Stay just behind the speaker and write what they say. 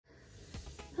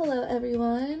Hello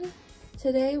everyone.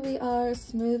 Today we are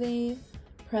smoothie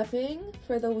prepping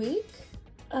for the week.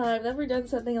 I've never done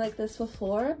something like this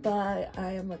before, but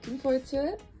I am looking forward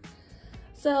to it.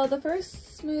 So the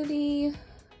first smoothie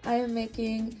I am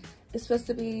making is supposed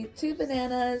to be 2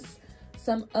 bananas,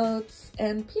 some oats,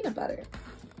 and peanut butter.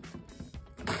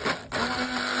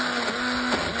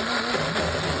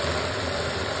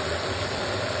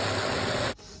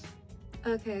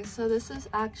 Okay, so this is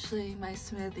actually my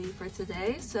smoothie for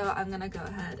today, so I'm gonna go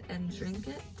ahead and drink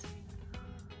it.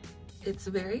 It's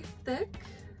very thick.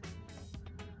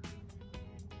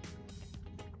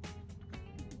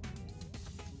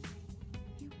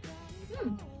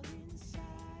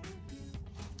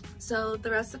 So the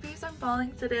recipes I'm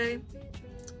following today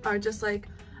are just like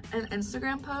an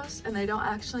Instagram post, and they don't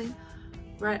actually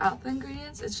write out the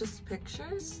ingredients, it's just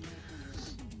pictures.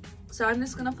 So I'm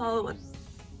just gonna follow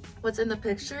what's in the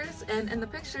pictures, and in the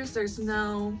pictures there's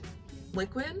no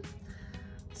liquid.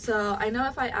 So I know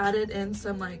if I added in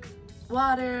some like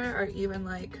water or even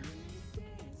like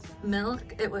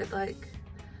milk, it would like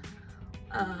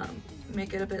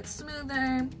make it a bit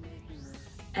smoother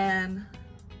and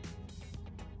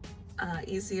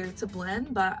easier to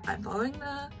blend, but I'm following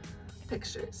the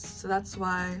pictures, so that's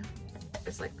why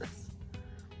it's like this.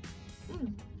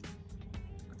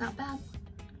 Not bad.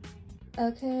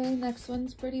 Okay, next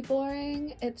one's pretty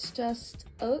boring. It's just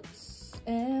oats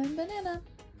and banana.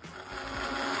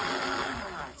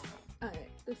 Alright,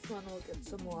 this one will get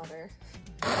some water.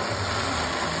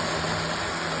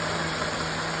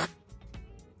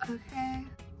 Okay.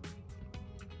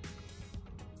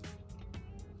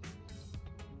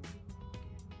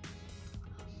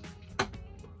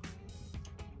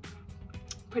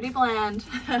 Pretty bland,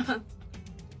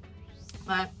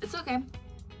 but it's okay.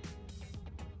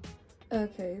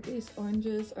 Okay, these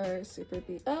oranges are super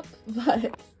beat up,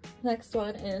 but next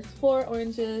one is 4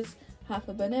 oranges, half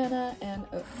a banana, and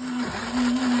oats.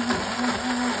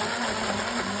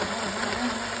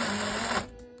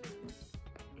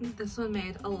 This one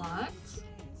made a lot.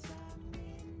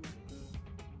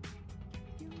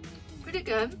 Pretty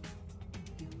good.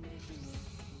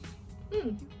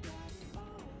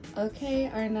 Okay,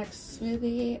 our next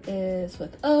smoothie is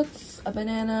with oats, a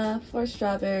banana, 4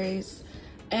 strawberries,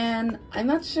 and I'm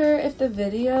not sure if the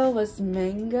video was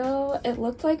mango. It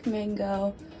looked like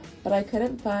mango, but I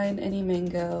couldn't find any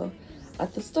mango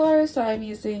at the store, so I'm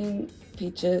using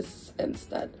peaches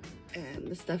instead. And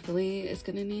this definitely is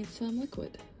gonna need some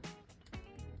liquid.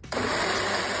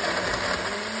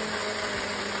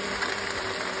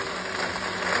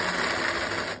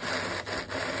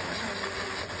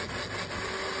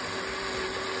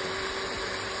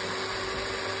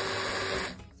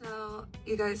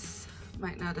 You guys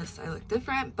might notice I look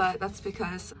different, but that's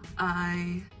because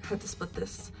I had to split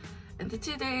this into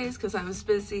 2 days because I was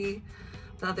busy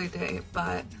the other day,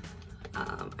 but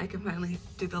I can finally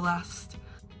do the last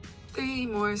 3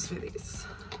 more smoothies.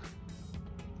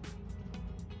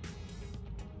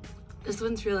 This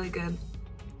one's really good.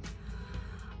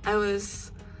 I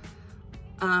was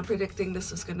predicting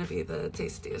this was gonna be the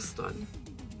tastiest one.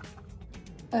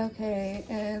 Okay,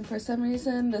 and for some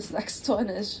reason this next one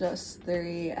is just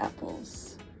 3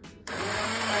 apples.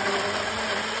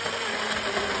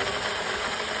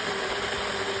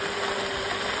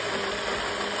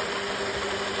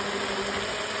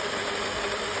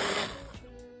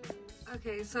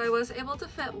 Okay, so I was able to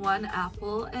fit 1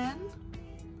 apple in.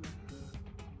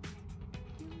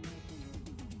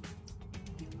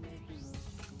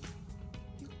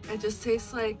 It just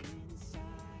tastes like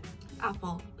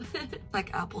apple,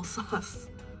 like applesauce.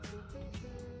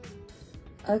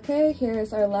 Okay,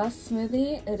 here's our last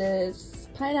smoothie. It is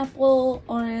pineapple,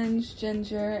 orange,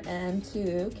 ginger, and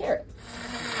 2 carrots.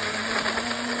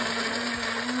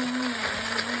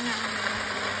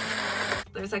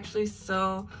 There's actually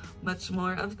so much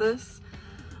more of this,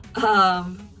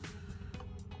 and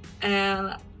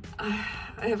I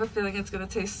have a feeling it's gonna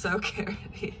taste so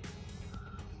carroty.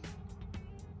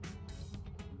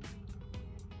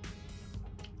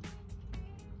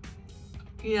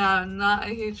 Yeah, I'm not a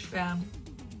huge fan,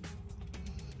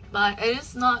 but it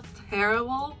is not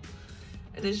terrible.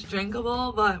 It is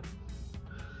drinkable, but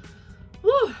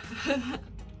whew.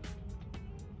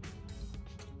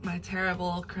 My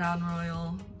terrible Crown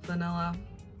Royal vanilla.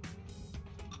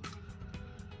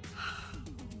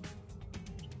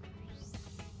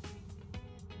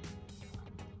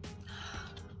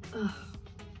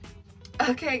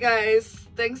 Okay guys,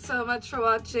 thanks so much for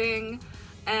watching,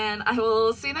 and I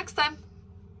will see you next time.